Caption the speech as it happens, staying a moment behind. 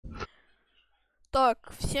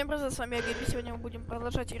Так, всем привет, с вами я, Гарри. Сегодня мы будем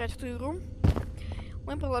продолжать играть в эту игру.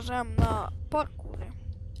 Мы продолжаем на паркуре.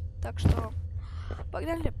 Так что,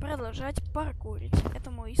 погнали продолжать паркурить.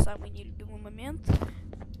 Это мой самый нелюбимый момент,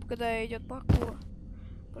 когда идет паркур.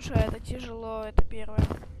 Потому что это тяжело, это первое.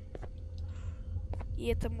 И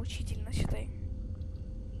это мучительно, считай.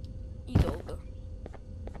 И долго.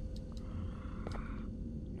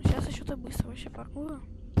 Но сейчас я что-то быстро вообще паркуру.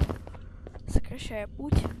 Сокращая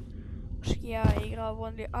путь. Я играл в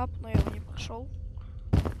Only Up, но я его не прошел.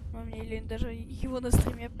 Но мне лень даже его на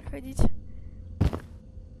стриме проходить.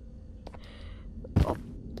 Оп.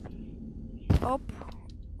 Оп.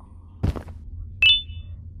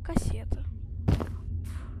 Кассета.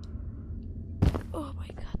 О май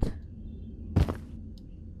гад.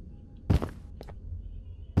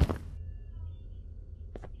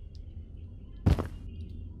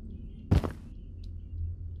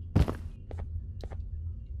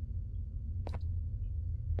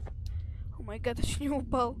 О май гад, я чуть не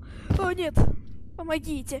упал. О нет,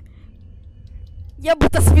 помогите. Я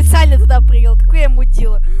будто специально туда прыгал. Какое я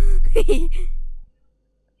мудила.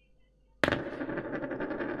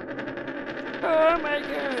 О май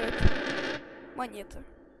гад. Монета.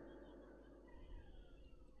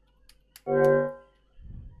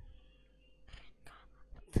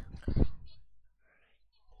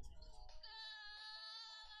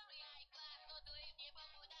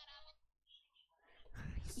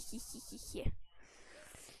 Хи-хи-хи-хи-хи.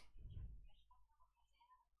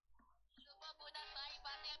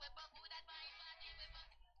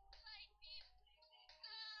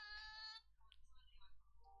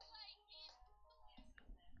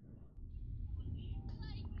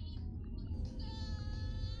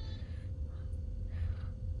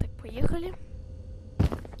 Так, поехали.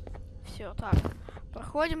 Все, так.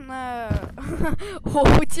 Проходим на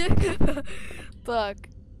опыте. Так.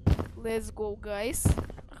 Let's go, guys.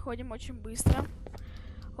 Проходим очень быстро.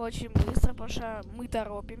 Очень быстро, потому что мы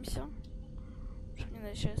торопимся. Чтобы не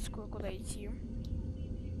начать куда идти.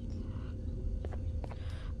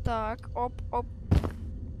 Так, оп, оп,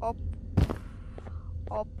 оп,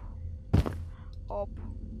 оп, оп,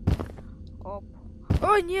 оп.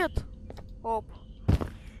 О, нет! Оп,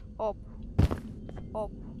 оп,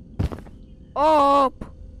 оп, оп.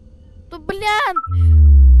 Ну, блин!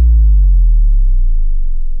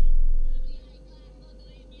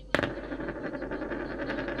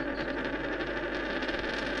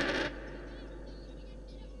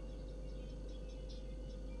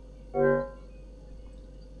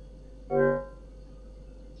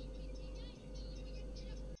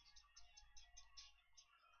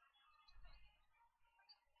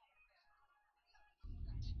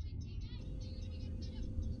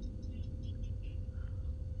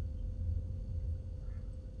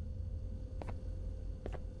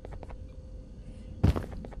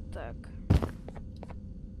 Так.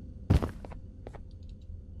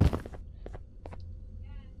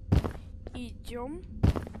 Идем.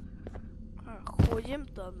 Проходим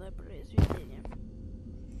данное произведение.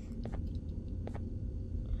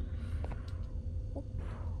 Оп,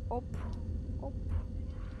 оп, оп,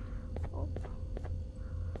 оп,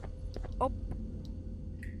 оп.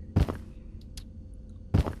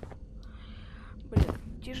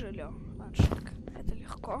 Блин, тяжело. Ладно, шутка. Это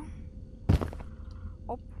легко.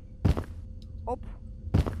 Оп. Оп.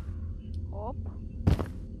 Оп.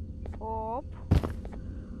 Оп.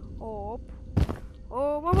 Оп.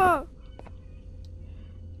 О, мама!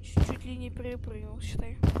 Чуть ли не перепрыгнул,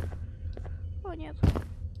 считай. О, нет.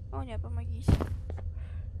 О, нет, помогите.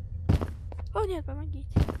 О, нет,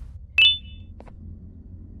 помогите.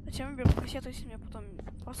 Зачем я беру кассету, если мне потом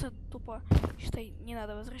просто тупо, считай, не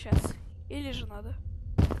надо возвращаться? Или же надо?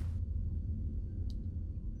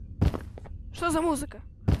 Что за музыка?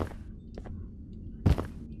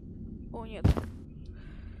 О, нет.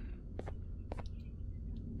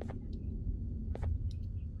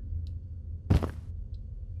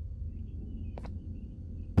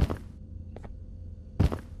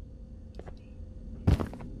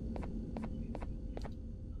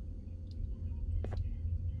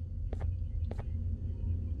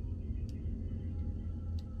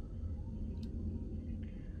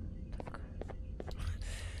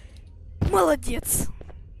 Молодец.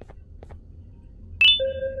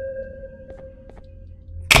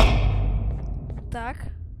 Так.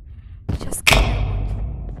 Сейчас камера будет.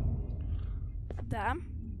 Да.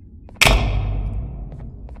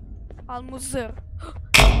 Алмузер.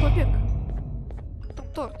 Побег. Там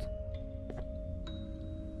торт.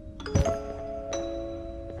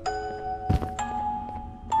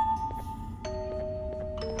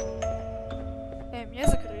 Меня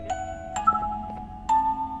закрыли.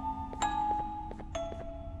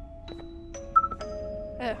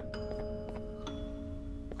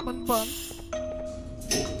 Бан.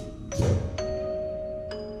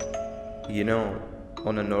 You know,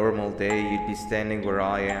 on a normal day you'd be standing where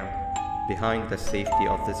I am, behind the safety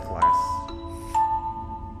of this glass.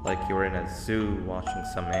 Like you're in a zoo watching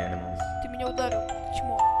some animals. Ты меня ударил.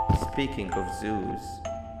 Чмо. Speaking of zoos,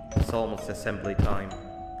 it's almost assembly time,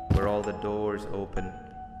 where all the doors open,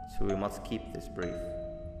 so we must keep this brief.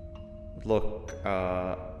 Look,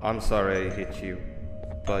 I'm sorry I hit you,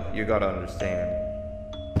 but you gotta understand.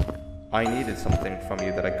 I needed something from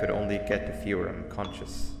you that I could only get if you were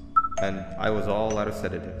unconscious, and I was all out of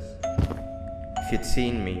sedatives. If you'd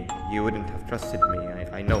seen me, you wouldn't have trusted me,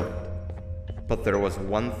 I know it. But there was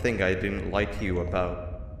one thing I didn't lie to you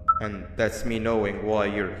about, and that's me knowing why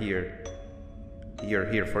you're here.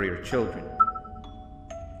 You're here for your children.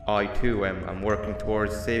 I too am working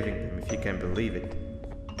towards saving them, if you can believe it.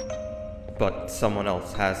 But someone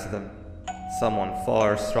else has them. Someone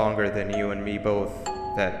far stronger than you and me both,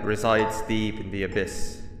 that resides deep in the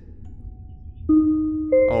abyss.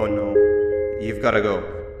 Oh no, you've gotta go.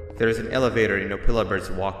 There's an elevator in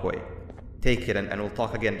Opillabird's walkway. Take it and we'll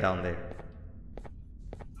talk again down there.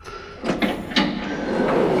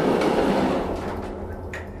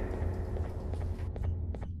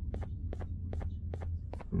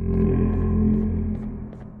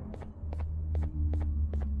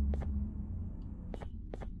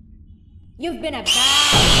 You've been a bad...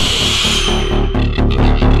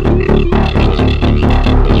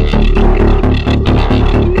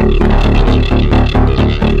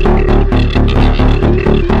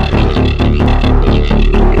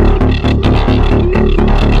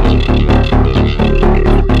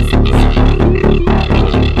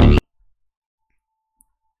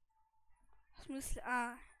 В смысле?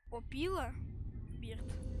 Опила?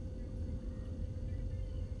 Бирд.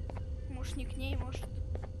 Может, не к ней, может,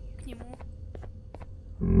 к нему.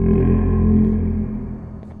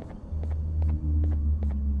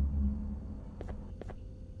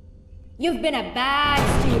 You've been a bad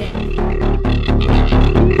student.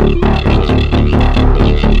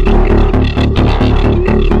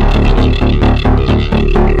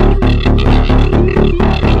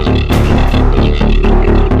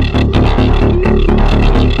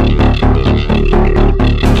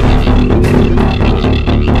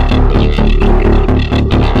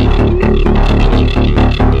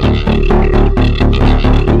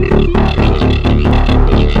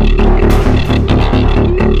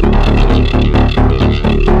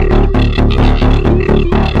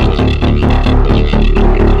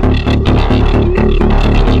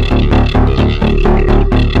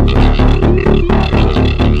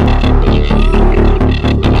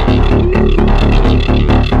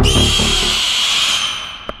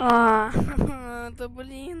 Да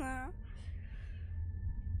блин,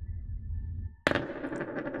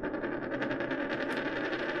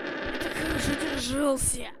 Я так хорошо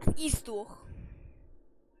держался и сдох.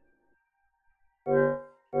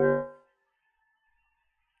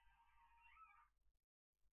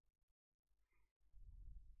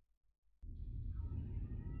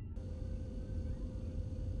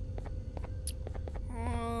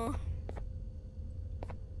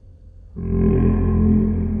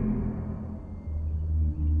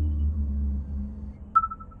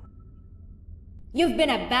 You've been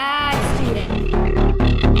a bad student.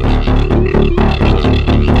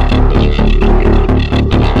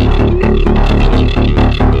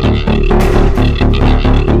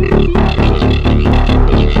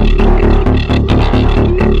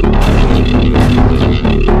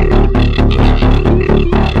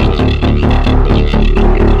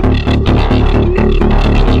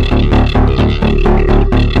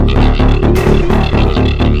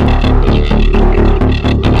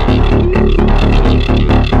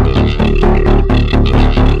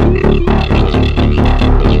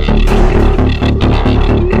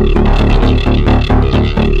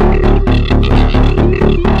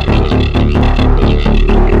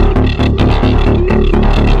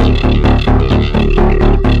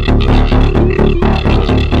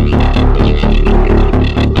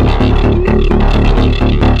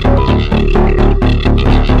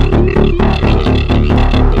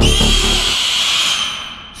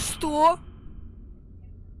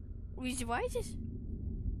 Вы издеваетесь?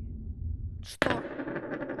 Что?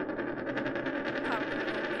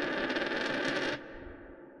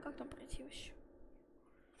 Как там пройти вообще?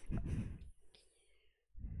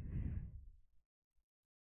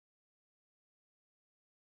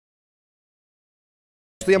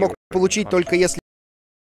 Что я мог получить только если...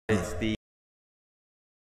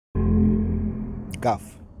 Гав.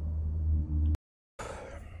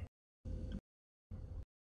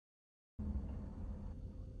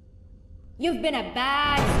 You've been a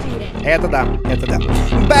bad student. Это да, это да.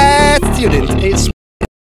 Bad student. It's...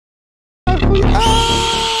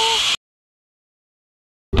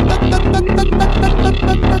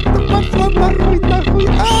 Пошла нахуй, нахуй.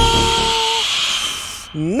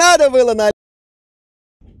 Надо было на...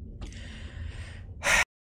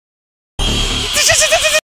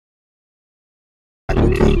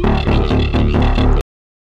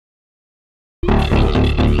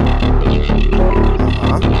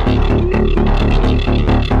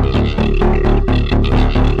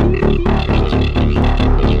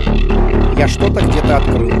 Я что-то где-то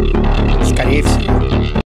открыл. Скорее всего.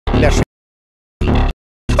 Для ши...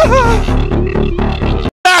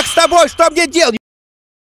 Так, с тобой, что мне делать?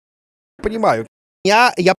 Понимаю.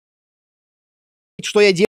 Я... Что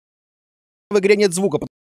я делаю? В игре нет звука.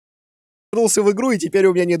 Вернулся в игру, и теперь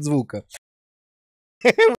у меня нет звука.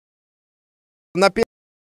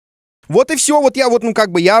 Вот и все. Вот я вот, ну как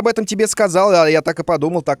бы, я об этом тебе сказал, а я так и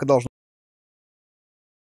подумал, так и должно.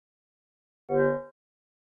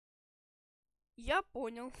 Я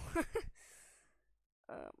понял.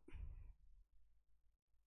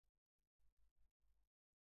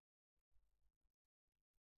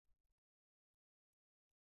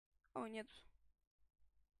 О, нет.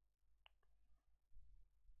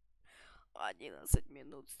 11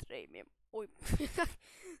 минут стримим. Ой.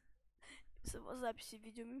 Записи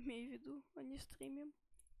видео имею в виду, а не стримим.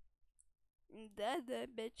 Да-да,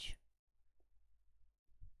 бич.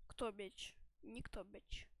 Кто бич? Никто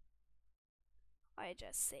бич. I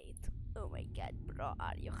just said, oh my god, bro,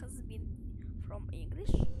 are you husband from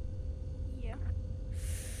English? Yeah.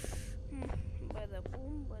 Bada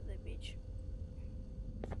boom, bada bitch.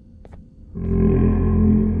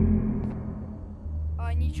 А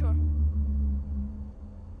они чё?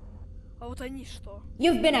 А вот они что?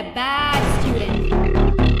 You've been a bad student.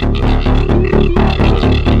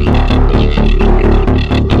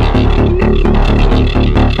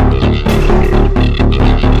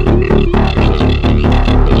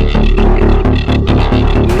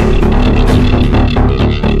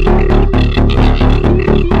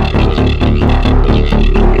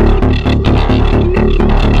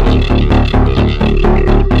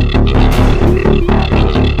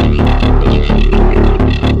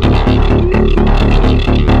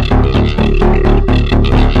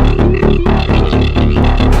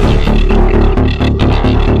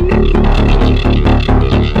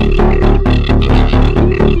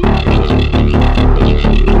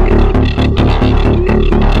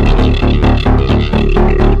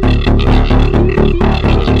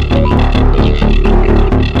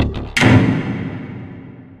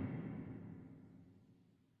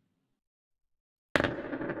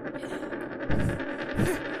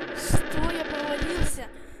 Что я провалился?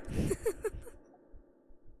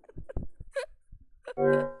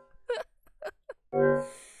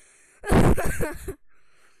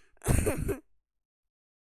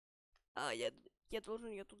 А, я должен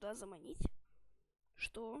ее туда заманить?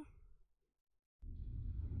 Что?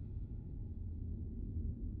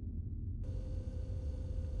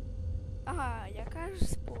 А, я,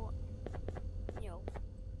 кажется, понял.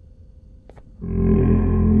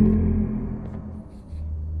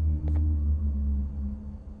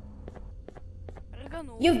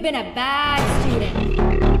 Рыганул. You've been a bad student.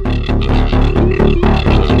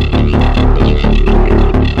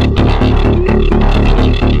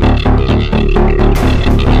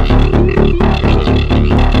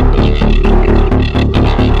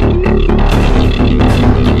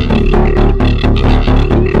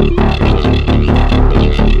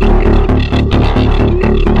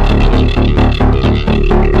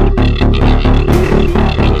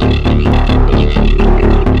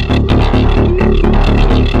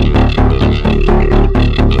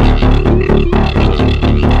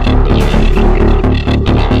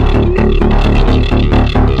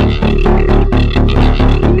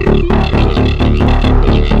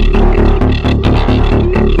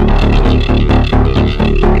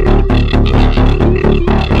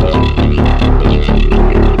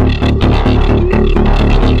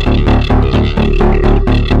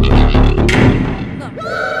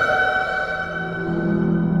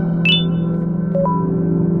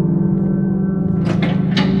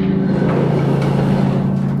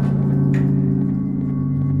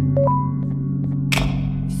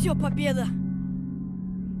 Все, победа.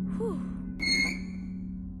 Фух.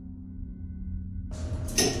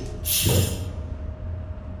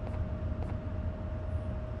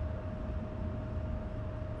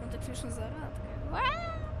 Ну так фишна зарадка.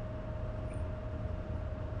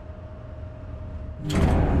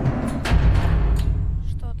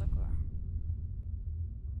 Что такое?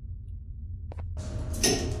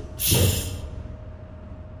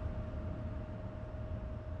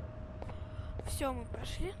 Все, мы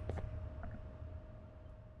прошли.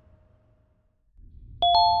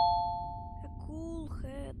 A cool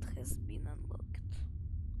head has been unlocked.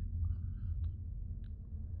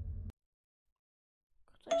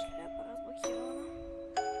 Крутая шляпа разблокирована.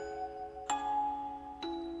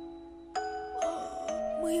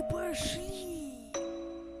 Мы прошли!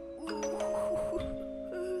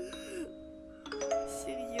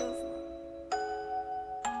 Серьезно.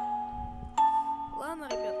 Ладно,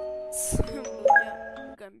 ребят, с вами был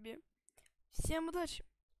я, Гамби. Всем удачи,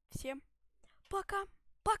 всем пока,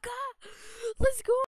 пока, let's go!